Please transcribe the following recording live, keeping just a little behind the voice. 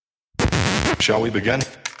Shall we begin?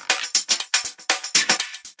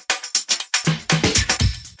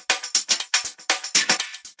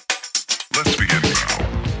 Let's begin now.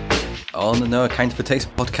 On the No Accounting for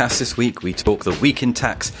Taste podcast this week, we talk the week in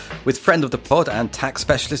tax with friend of the pod and tax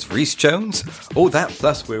specialist Rhys Jones. All that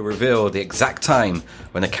plus we'll reveal the exact time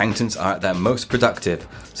when accountants are at their most productive.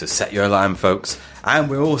 So set your alarm, folks.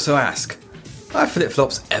 And we'll also ask, are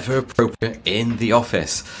flip-flops ever appropriate in the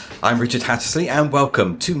office? I'm Richard Hattersley and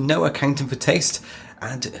welcome to No Accounting for Taste.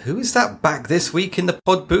 And who is that back this week in the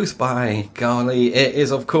pod booth? By golly, it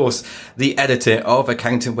is, of course, the editor of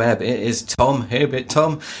Accounting Web. It is Tom Herbert.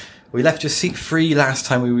 Tom, we left your seat free last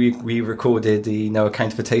time we recorded the No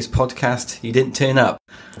Accounting for Taste podcast. You didn't turn up.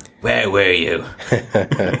 Where were you?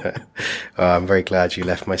 I'm very glad you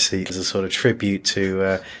left my seat as a sort of tribute to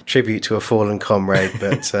a fallen comrade.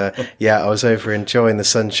 But yeah, I was over enjoying the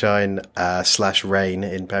sunshine / rain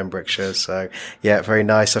in Pembrokeshire. So yeah, very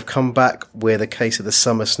nice. I've come back with a case of the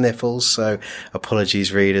summer sniffles. So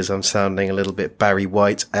apologies, readers. I'm sounding a little bit Barry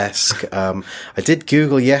White-esque. I did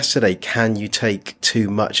Google yesterday, can you take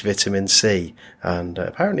too much vitamin C? And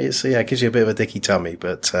apparently it gives you a bit of a dicky tummy.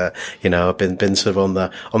 But I've been sort of on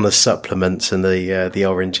the supplements and the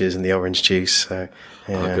oranges and the orange juice. So,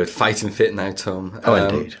 yeah. Oh, good. Fighting fit now, Tom.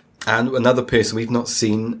 Indeed. And another person we've not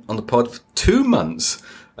seen on the pod for 2 months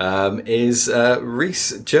is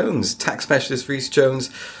Rhys Jones, tax specialist Rhys Jones.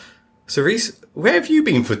 So, Rhys, where have you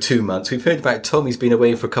been for 2 months? We've heard about Tom. He's been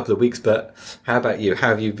away for a couple of weeks, but how about you? How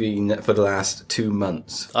have you been for the last 2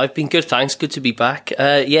 months? I've been good, thanks. Good to be back.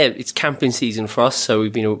 It's camping season for us, so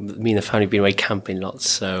me and the family have been away camping lots.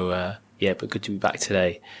 So, but good to be back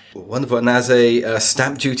today. Wonderful. And as a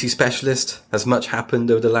stamp duty specialist, has much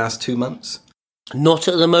happened over the last 2 months? Not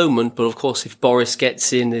at the moment, but of course, if Boris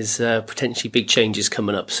gets in, there's potentially big changes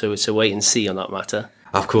coming up. So it's a wait and see on that matter.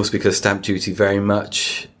 Of course, because stamp duty very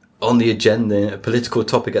much on the agenda, a political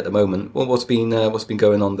topic at the moment. Well, what's been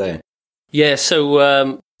going on there? Yeah,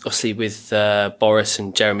 so obviously with Boris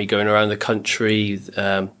and Jeremy going around the country,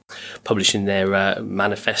 publishing their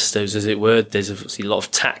manifestos, as it were, there's obviously a lot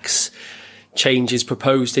of tax changes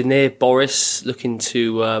proposed in there. Boris looking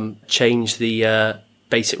to change the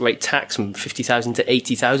basic rate tax from 50,000 to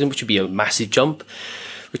 80,000, which would be a massive jump,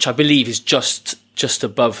 which I believe is just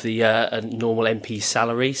above the normal MP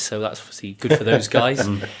salary, so that's obviously good for those guys.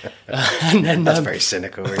 And then, that's very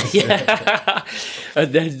cynical, really. Yeah.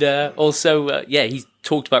 And then also, he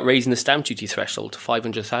talked about raising the stamp duty threshold to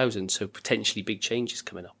 500,000, so potentially big changes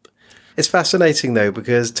coming up. It's fascinating, though,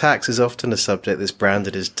 because tax is often a subject that's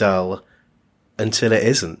branded as dull until it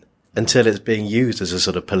isn't. Until it's being used as a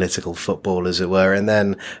sort of political football, as it were. And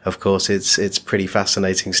then, of course, it's pretty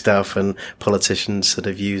fascinating stuff, and politicians sort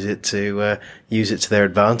of use it to their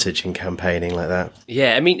advantage in campaigning like that.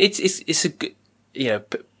 Yeah, I mean, it's a good,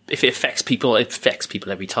 if it affects people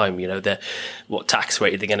every time, what tax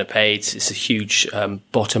rate they're going to pay. It's a huge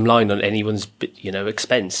bottom line on anyone's,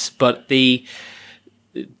 expense. But the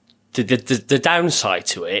downside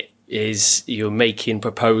to it is you're making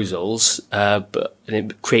proposals, and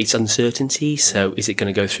it creates uncertainty. So is it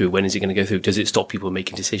going to go through? When is it going to go through? Does it stop people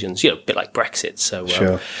making decisions? A bit like Brexit. So,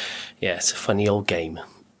 sure. It's a funny old game.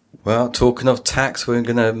 Well, talking of tax, we're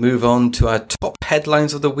going to move on to our top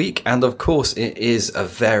headlines of the week. And of course, it is a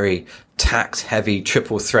very tax-heavy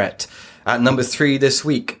triple threat. At number 3 this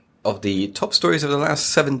week of the top stories of the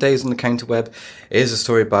last 7 days on the Accounting Web is a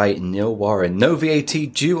story by Neil Warren. No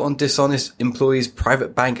VAT due on dishonest employees'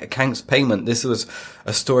 private bank accounts payment. This was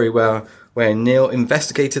a story where Neil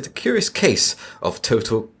investigated the curious case of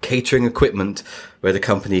Total Catering Equipment, where the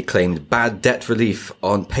company claimed bad debt relief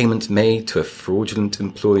on payments made to a fraudulent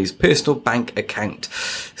employee's personal bank account.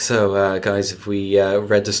 So, guys, have we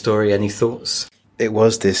read the story? Any thoughts? It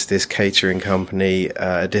was this catering company,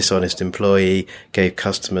 a dishonest employee gave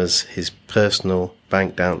customers his personal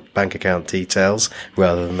bank account details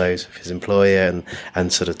rather than those of his employer,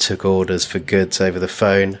 and sort of took orders for goods over the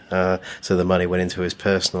phone. So the money went into his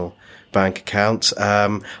personal bank account.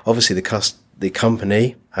 Obviously the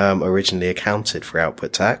company originally accounted for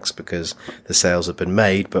output tax because the sales had been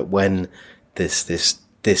made, but when this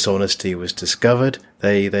dishonesty was discovered,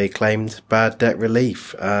 they claimed bad debt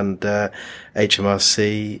relief, and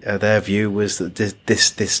HMRC, their view was that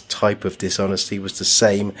this type of dishonesty was the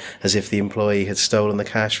same as if the employee had stolen the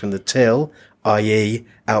cash from the till, i.e.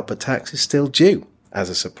 output tax is still due as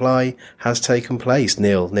a supply has taken place.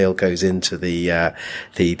 Neil goes into the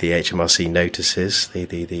HMRC notices,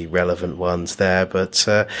 the relevant ones there. But,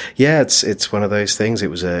 it's one of those things. It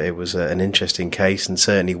was an interesting case, and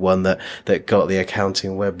certainly one that got the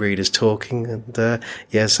Accounting Web readers talking, and,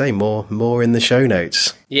 more in the show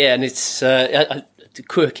notes. Yeah. And it's,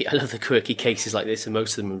 I love the quirky cases like this, and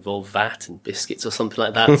most of them involve VAT and biscuits or something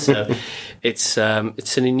like that. So it's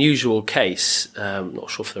an unusual case. Not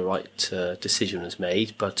sure if the right decision was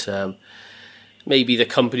made, but maybe the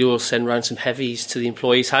company will send around some heavies to the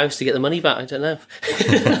employee's house to get the money back. I don't know.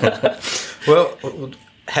 Well,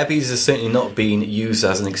 heavies has certainly not been used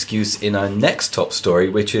as an excuse in our next top story,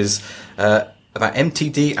 which is about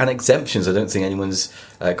MTD and exemptions. I don't think anyone's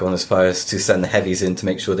gone as far as to send the heavies in to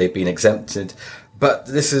make sure they've been exempted. But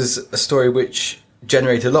this is a story which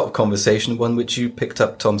generated a lot of conversation, one which you picked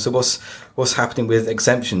up, Tom. So what's happening with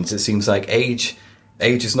exemptions? It seems like age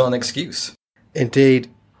is not an excuse. Indeed.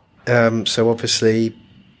 So obviously,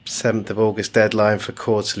 7th of August deadline for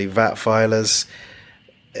quarterly VAT filers.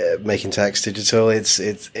 Making Tax Digital,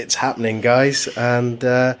 it's happening, guys, and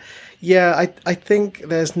I think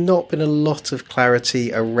there's not been a lot of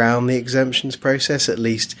clarity around the exemptions process. At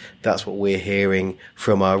least that's what we're hearing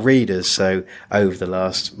from our readers. So over the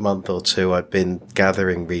last month or two, I've been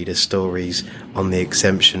gathering reader stories on the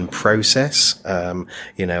exemption process, and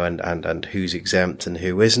who's exempt and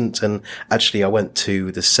who isn't. And actually, I went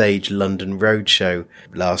to the Sage London Roadshow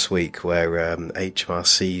last week, where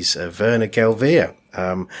HMRC's Werner Gelvier,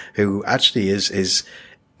 who actually is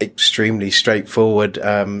extremely straightforward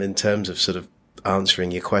in terms of sort of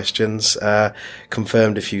answering your questions,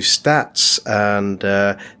 confirmed a few stats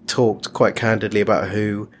and talked quite candidly about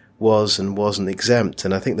who was and wasn't exempt.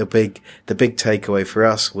 And I think the big takeaway for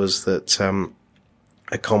us was that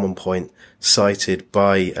a common point cited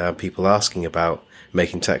by people asking about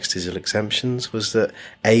Making Tax Digital exemptions was that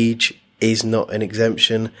age is not an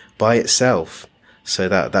exemption by itself. So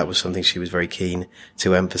that was something she was very keen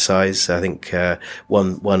to emphasise. I think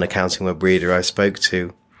one accounting web reader I spoke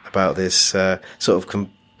to about this sort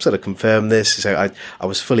of confirmed this. So I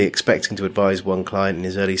was fully expecting to advise one client in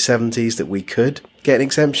his early 70s that we could get an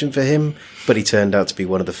exemption for him, but he turned out to be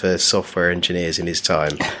one of the first software engineers in his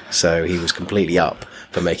time. So he was completely up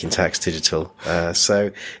for Making Tax Digital.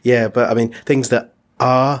 But I mean, things that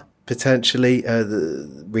are potentially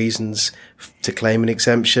the reasons to claim an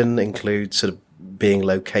exemption include sort of being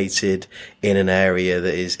located in an area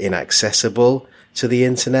that is inaccessible to the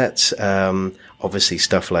internet. Obviously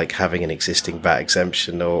stuff like having an existing VAT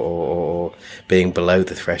exemption or being below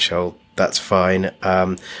the threshold, that's fine.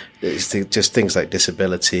 It's just things like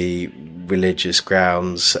disability, religious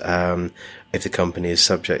grounds, if the company is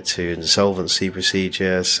subject to an insolvency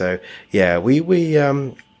procedure. So yeah,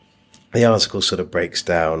 the article sort of breaks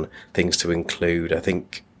down things to include. I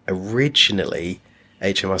think originally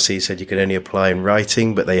HMRC said you could only apply in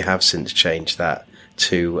writing, but they have since changed that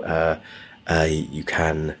to you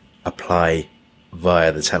can apply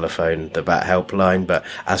via the telephone, the VAT helpline. But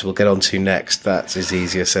as we'll get on to next, that is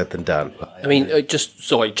easier said than done. I mean,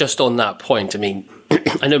 just on that point, I mean,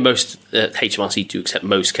 I know most HMRC do accept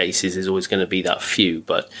most cases. There's always going to be that few,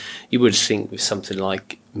 but you would think with something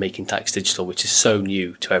like Making Tax Digital, which is so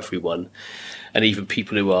new to everyone, and even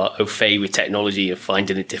people who are au fait with technology are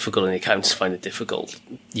finding it difficult and the accountants find it difficult,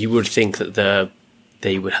 you would think that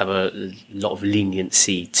they would have a lot of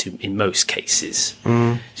leniency in most cases.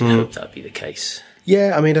 So I hope that would be the case.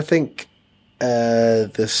 Yeah, I mean, I think the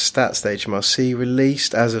stats that HMRC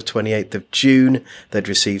released as of 28th of June, they'd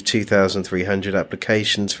received 2,300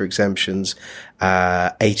 applications for exemptions,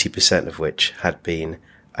 80% of which had been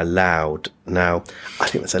allowed. Now, I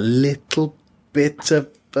think that's a little bit of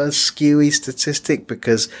a skewy statistic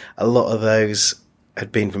because a lot of those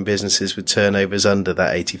had been from businesses with turnovers under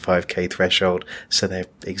that 85k threshold, so they're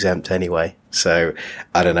exempt anyway. So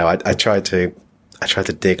I don't know. I tried to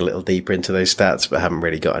dig a little deeper into those stats, but haven't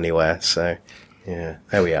really got anywhere. So yeah,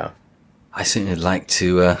 there we are. I certainly like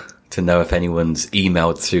to know if anyone's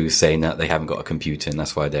emailed through saying that they haven't got a computer and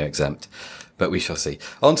that's why they're exempt. But we shall see.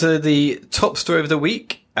 On to the top story of the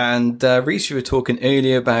week. And Rhys, you were talking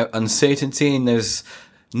earlier about uncertainty, and there's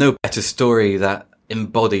no better story that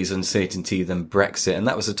embodies uncertainty than Brexit. And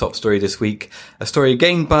that was the top story this week. A story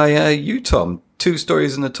again by you, Tom. 2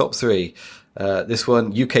 stories in the top 3. This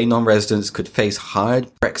one, UK non-residents could face hard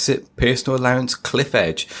Brexit personal allowance cliff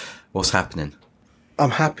edge. What's happening?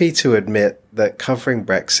 I'm happy to admit that covering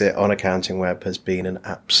Brexit on Accounting Web has been an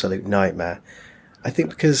absolute nightmare. I think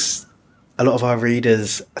because a lot of our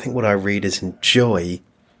readers, I think what our readers enjoy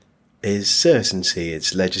is certainty.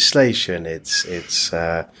 It's legislation. It's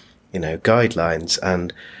guidelines,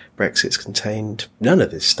 and Brexit's contained none of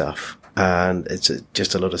this stuff. And it's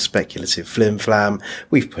just a lot of speculative flim-flam.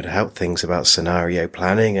 We've put out things about scenario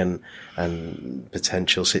planning and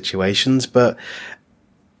potential situations, but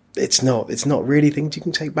it's not really things you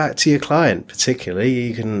can take back to your client. Particularly,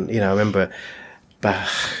 you can, I remember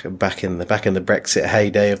back in the Brexit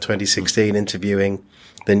heyday of 2016, interviewing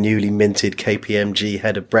the newly minted KPMG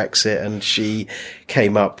head of Brexit, and she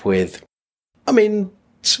came up with, I mean,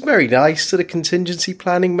 some very nice sort of contingency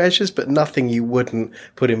planning measures, but nothing you wouldn't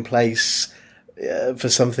put in place for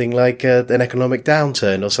something like an economic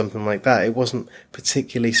downturn or something like that. It wasn't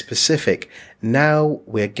particularly specific. Now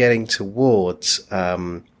we're getting towards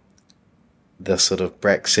the sort of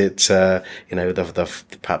Brexit,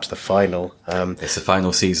 perhaps the final. It's the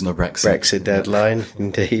final season of Brexit deadline,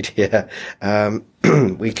 indeed, yeah.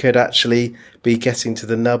 We could actually be getting to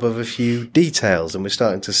the nub of a few details, and we're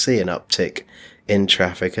starting to see an uptick in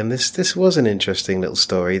traffic. And this was an interesting little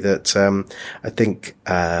story that I think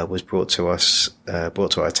was brought to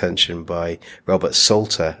our attention by Robert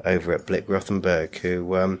Salter over at Blick Rothenberg,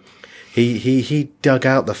 who he dug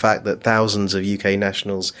out the fact that thousands of UK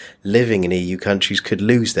nationals living in EU countries could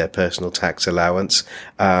lose their personal tax allowance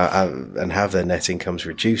and have their net incomes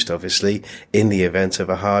reduced, obviously, in the event of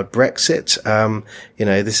a hard Brexit.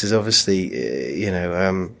 This is obviously,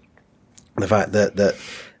 the fact that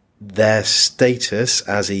their status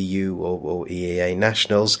as EU or EEA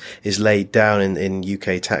nationals is laid down in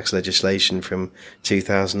UK tax legislation from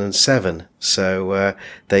 2007. So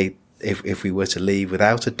if we were to leave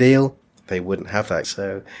without a deal, they wouldn't have that.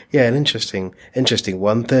 So yeah, an interesting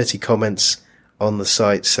one. 30 comments on the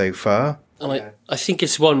site so far. And I think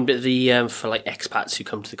it's one bit for like expats who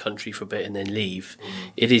come to the country for a bit and then leave.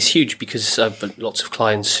 It is huge because I've got lots of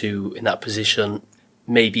clients who in that position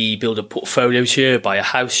maybe build a portfolio here, buy a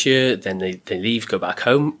house here, then they leave, go back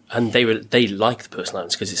home, and they like the personal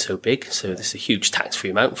allowance because it's so big. So there's a huge tax-free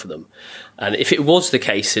amount for them. And if it was the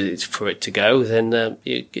case for it to go, then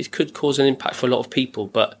it could cause an impact for a lot of people.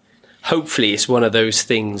 But hopefully it's one of those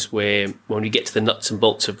things where when we get to the nuts and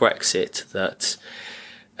bolts of Brexit, that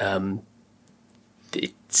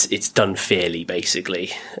it's done fairly,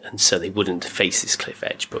 basically, and so they wouldn't face this cliff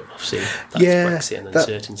edge. But obviously, that's Brexit and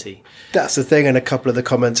uncertainty. That's the thing, and a couple of the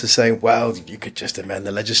comments are saying, well, you could just amend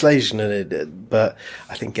the legislation, but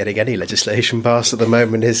I think getting any legislation passed at the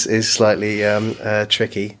moment is slightly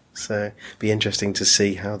tricky. So it'd be interesting to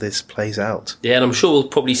see how this plays out. Yeah, and I'm sure we'll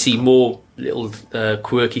probably see more little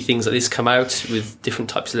quirky things like this come out with different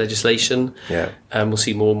types of legislation. Yeah, and we'll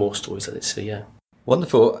see more and more stories like this. So yeah.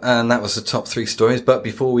 Wonderful. And that was the top 3 stories. But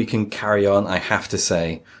before we can carry on, I have to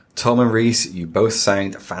say, Tom and Reese, you both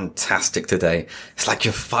sound fantastic today. It's like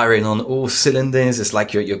you're firing on all cylinders. It's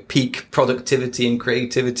like you're at your peak productivity and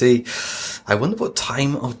creativity. I wonder what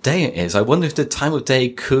time of day it is. I wonder if the time of day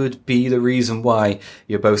could be the reason why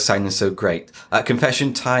you're both sounding so great. At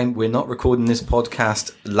confession time, we're not recording this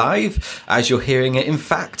podcast live as you're hearing it. In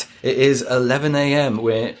fact, it is 11 a.m.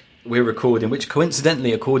 We're recording, which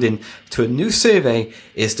coincidentally, according to a new survey,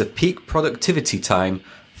 is the peak productivity time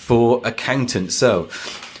for accountants. So,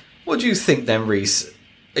 what do you think then, Reese?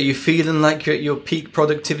 Are you feeling like you're at your peak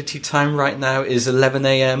productivity time right now? Is 11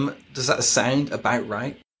 a.m., does that sound about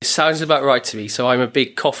right? It sounds about right to me. So I'm a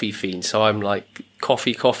big coffee fiend. So I'm like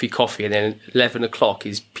coffee. And then 11 o'clock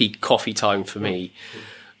is peak coffee time for me.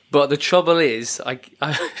 But the trouble is, I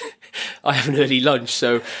have an early lunch,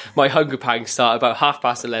 so my hunger pangs start about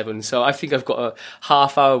 11:30. So I think I've got a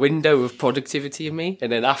half-hour window of productivity in me,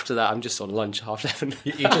 and then after that, I'm just on lunch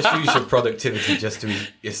 11:30. You just use your productivity just to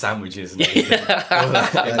eat your sandwiches and everything.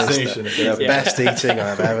 The best eating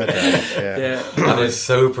I've ever done. Yeah. And it's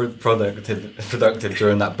so productive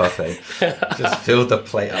during that buffet. Just filled the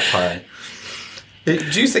plate up high. Do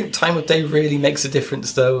you think time of day really makes a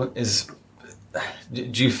difference, though?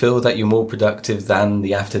 Do you feel that you're more productive than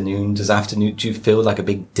the afternoon? Do you feel like a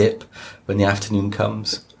big dip when the afternoon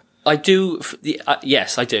comes? I do.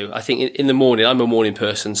 Yes, I do. I think in the morning, I'm a morning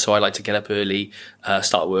person, so I like to get up early,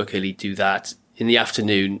 start work early, do that. In the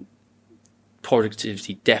afternoon,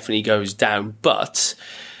 productivity definitely goes down, but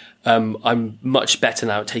I'm much better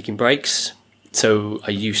now at taking breaks. So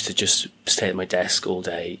I used to just stay at my desk all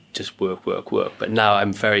day, just work. But now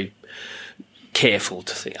I'm very careful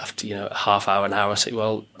to think after, a half hour, an hour, I say,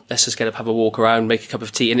 well, let's just get up, have a walk around, make a cup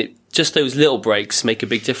of tea. And just those little breaks make a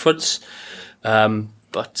big difference.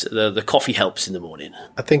 But the coffee helps in the morning.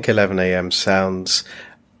 I think 11 a.m. sounds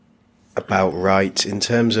about right in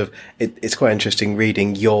terms of it's quite interesting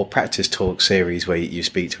reading your practice talk series where you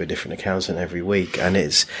speak to a different accountant every week. And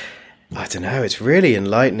it's really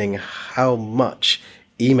enlightening how much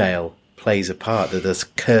email plays a part, that this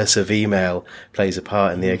curse of email plays a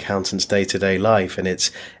part in the accountant's day-to-day life.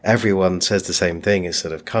 And everyone says the same thing, is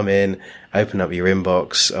sort of come in, open up your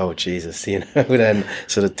inbox, oh Jesus, then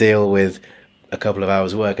sort of deal with a couple of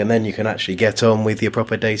hours work, and then you can actually get on with your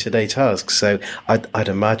proper day-to-day tasks. So I'd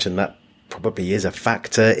imagine that probably is a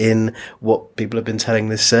factor in what people have been telling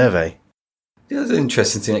this survey. The other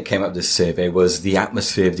interesting thing that came up with this survey was the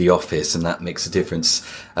atmosphere of the office, and that makes a difference.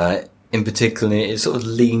 In particular, it sort of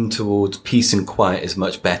leaned towards peace and quiet is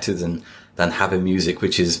much better than having music,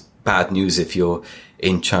 which is bad news if you're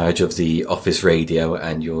in charge of the office radio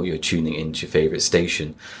and you're tuning into your favourite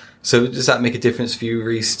station. So does that make a difference for you,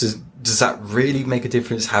 Rhys? Does that really make a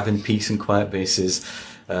difference, having peace and quiet versus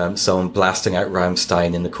someone blasting out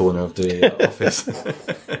Rammstein in the corner of the office?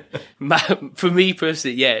 For me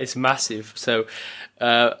personally, yeah, it's massive. So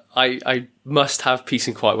I must have peace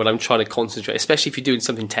and quiet when I'm trying to concentrate, especially if you're doing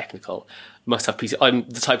something technical. Must have peace. I'm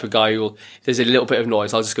the type of guy who, if there's a little bit of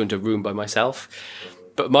noise, I'll just go into a room by myself.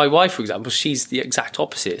 But my wife, for example, she's the exact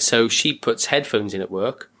opposite. So she puts headphones in at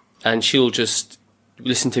work and she'll just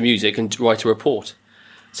listen to music and write a report.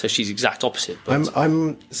 So she's exact opposite. But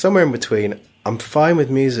I'm somewhere in between. I'm fine with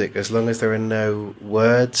music as long as there are no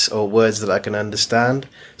words or words that I can understand.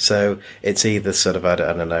 So it's either sort of, I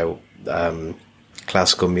don't know,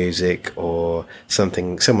 classical music or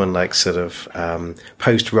someone like sort of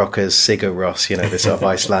post-rockers, Sigur Rós, the sort of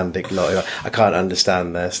Icelandic lot. I can't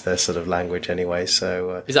understand their sort of language anyway.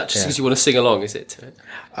 So is that just because you want to sing along, is it?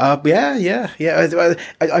 Yeah.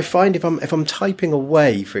 I find if I'm typing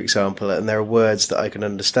away, for example, and there are words that I can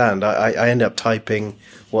understand, I end up typing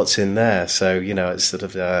what's in there. So, it's sort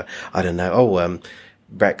of, I don't know,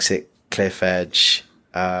 Brexit, cliff edge,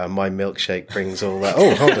 my milkshake brings all that.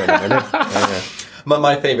 Oh, hold on a minute. Yeah.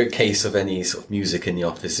 My favourite case of any sort of music in the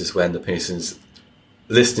office is when the person's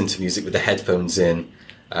listening to music with the headphones in,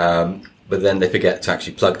 but then they forget to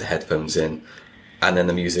actually plug the headphones in, and then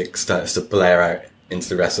the music starts to blare out into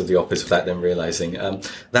the rest of the office without them realising.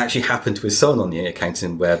 That actually happened with someone on the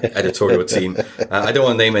Accounting Web editorial team. I don't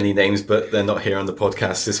want to name any names, but they're not here on the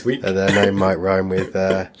podcast this week. And their name might rhyme with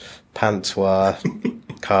Pantois,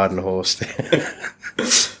 Card and Horse.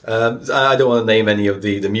 I don't want to name any of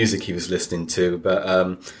the music he was listening to, but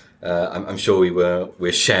I'm sure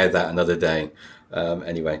we'll share that another day.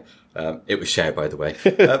 Anyway, it was shared, by the way.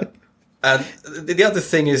 And the other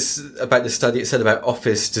thing is about the study, it said about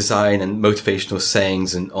office design and motivational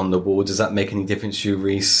sayings and on the wall. Does that make any difference to you,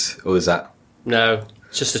 Rhys? Or is that... No,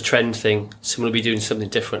 it's just a trend thing. Someone will be doing something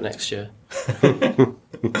different next year.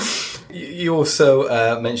 You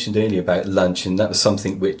also mentioned earlier about lunch, and that was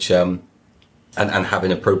something which... and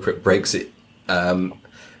having appropriate breaks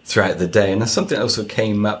throughout the day. And that's something that also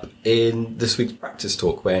came up in this week's practice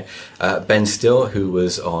talk where Ben Still, who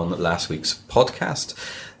was on last week's podcast,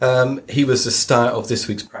 he was the start of this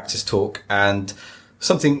week's practice talk, and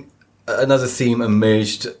another theme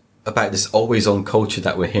emerged about this always-on culture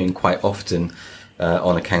that we're hearing quite often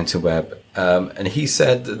on Accounting Web. And he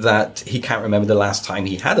said that he can't remember the last time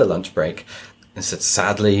he had a lunch break, and said,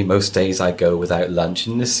 sadly, most days I go without lunch.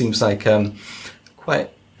 And this seems like quite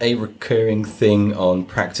a recurring thing on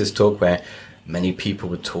practice talk, where many of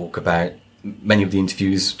the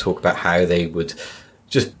interviews talk about how they would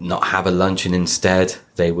just not have a lunch, and instead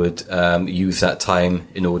they would use that time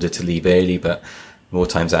in order to leave early, but more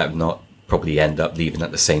times out of not probably end up leaving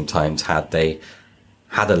at the same times had they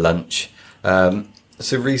had a lunch.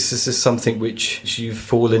 So Rhys, this is something which you've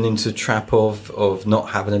fallen into the trap of not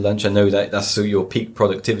having a lunch. I know that's so your peak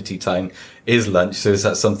productivity time is lunch. So is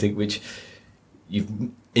that something which you've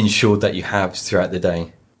ensured that you have throughout the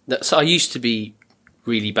day? So I used to be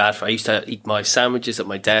really bad I used to eat my sandwiches at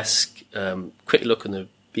my desk, quick look on the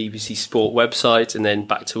BBC Sport website, and then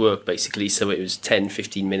back to work, basically. So it was 10,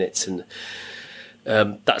 15 minutes, and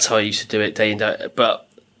that's how I used to do it day in, day out. But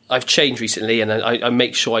I've changed recently, and I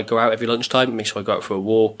make sure I go out every lunchtime, make sure I go out for a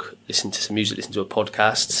walk, listen to some music, listen to a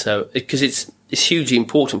podcast. So because it's hugely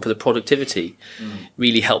important for the productivity.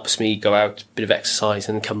 Really helps me go out, a bit of exercise,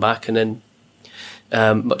 and come back, and then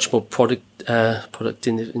much more product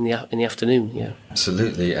in the afternoon. Yeah,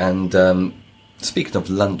 absolutely. And speaking of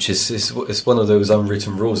lunch, it's one of those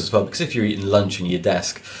unwritten rules as well, because if you're eating lunch on your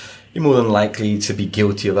desk, you're more than likely to be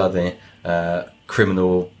guilty of other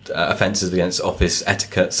criminal offences against office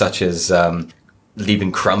etiquette, such as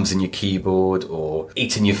leaving crumbs in your keyboard, or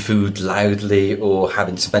eating your food loudly, or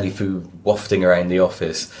having smelly food wafting around the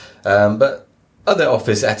office. But other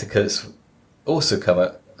office etiquettes also come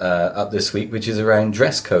up this week, which is around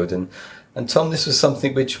dress code. And Tom, this was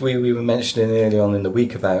something which we were mentioning early on in the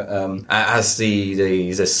week about as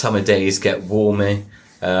the summer days get warmer,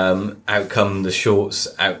 out come the shorts,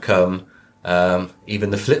 out come even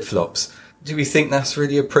the flip-flops. Do we think that's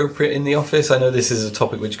really appropriate in the office? I know this is a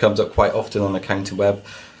topic which comes up quite often on Accounting Web.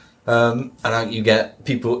 And you get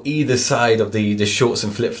people either side of the shorts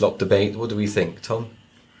and flip-flop debate. What do we think, Tom?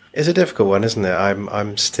 It's a difficult one, isn't it?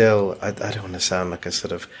 I'm still. I don't want to sound like a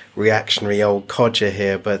sort of reactionary old codger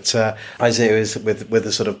here, but I say it was with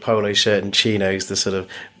the sort of polo shirt and chinos, the sort of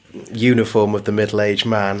uniform of the middle-aged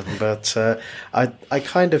man. But I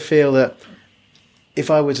kind of feel that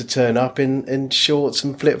if I were to turn up in shorts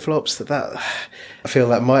and flip-flops, I feel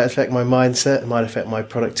that might affect my mindset. It might affect my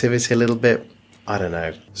productivity a little bit. I don't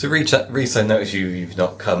know. So, Reece, I noticed you've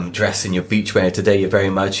not come dressed in your beachwear today. You're very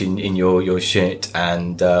much in your shirt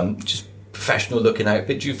and just professional looking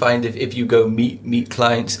outfit. Do you find if you go meet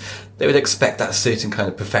clients, they would expect that certain kind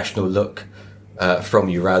of professional look from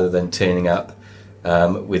you rather than turning up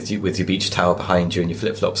with your beach towel behind you and your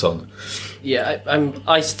flip-flops on? Yeah,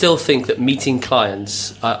 I still think that meeting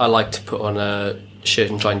clients, I like to put on a shirt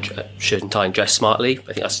and tie and dress smartly. I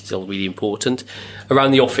think that's still really important.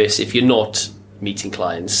 Around the office, if you're not meeting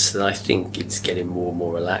clients, then I think it's getting more and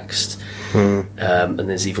more relaxed. And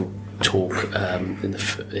there's even talk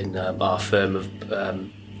in our firm of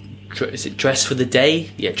is it dress for the day?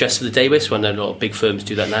 Yeah, dress for the day. So I know a lot of big firms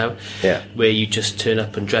do that now. Yeah, where you just turn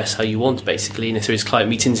up and dress how you want, basically. And if there is client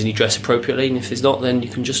meetings, and you dress appropriately, and if there's not, then you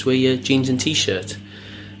can just wear your jeans and t-shirt.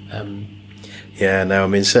 Yeah, no, I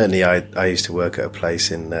mean, certainly I used to work at a place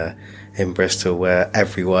in Bristol where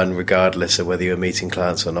everyone, regardless of whether you were meeting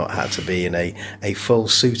clients or not, had to be in a full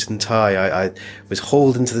suit and tie. I was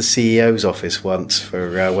hauled into the CEO's office once for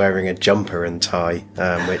wearing a jumper and tie,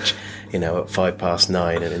 which, at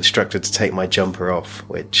 9:05 and instructed to take my jumper off,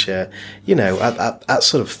 which, at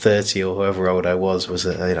sort of 30 or however old I was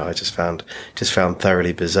I just found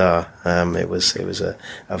thoroughly bizarre. It was a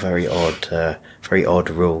very odd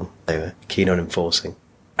rule they were keen on enforcing.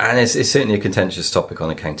 And it's certainly a contentious topic on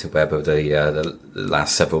Accounting Web over the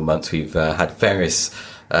last several months. We've had various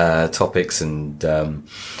topics and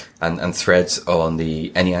threads on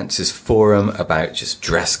the Any Answers forum about just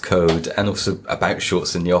dress code and also about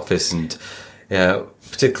shorts in the office, and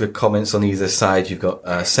particular comments on either side. You've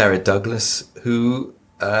got Sarah Douglas, who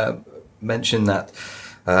mentioned that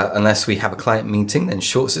unless we have a client meeting, then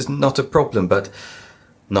shorts is not a problem, but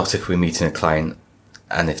not if we're meeting a client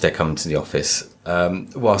and if they're coming to the office.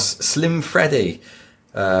 Whilst Slim Freddy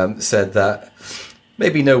said that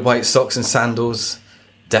maybe no white socks and sandals,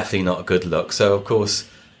 definitely not a good look. So, of course,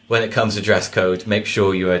 when it comes to dress code, make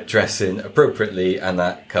sure you are dressing appropriately, and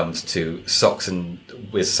that comes to socks and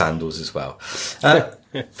with sandals as well. But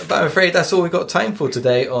I'm afraid that's all we've got time for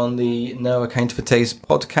today on the No Account for Taste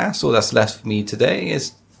podcast. All that's left for me today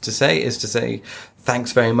is to say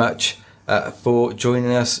thanks very much for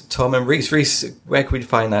joining us, Tom and Reece. Reece, where can we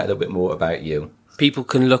find out a little bit more about you? People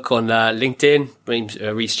can look on LinkedIn,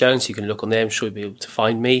 Reece Jones. You can look on there. I'm sure you'll be able to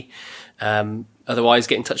find me. Otherwise,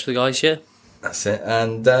 get in touch with the guys here. That's it.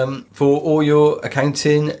 And for all your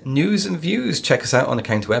accounting news and views, check us out on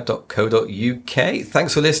accountingweb.co.uk.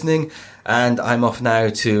 Thanks for listening. And I'm off now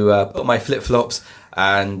to put on my flip-flops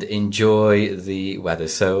and enjoy the weather.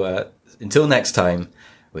 So until next time,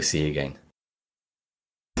 we'll see you again.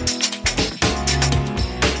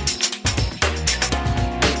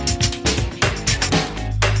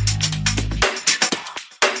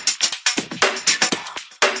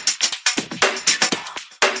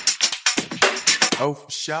 Oh,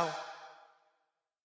 for sure.